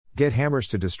Get hammers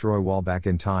to destroy wall back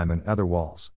in time and other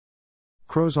walls.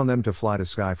 Crows on them to fly to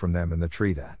sky from them and the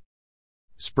tree that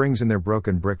springs in their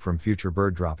broken brick from future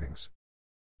bird droppings.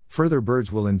 Further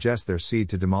birds will ingest their seed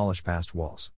to demolish past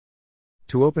walls.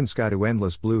 To open sky to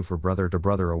endless blue for brother to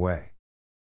brother away.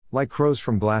 Like crows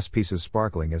from glass pieces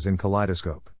sparkling as in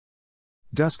kaleidoscope.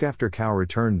 Dusk after cow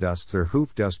return dust their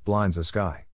hoof dust blinds the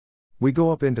sky. We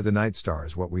go up into the night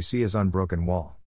stars what we see as unbroken wall.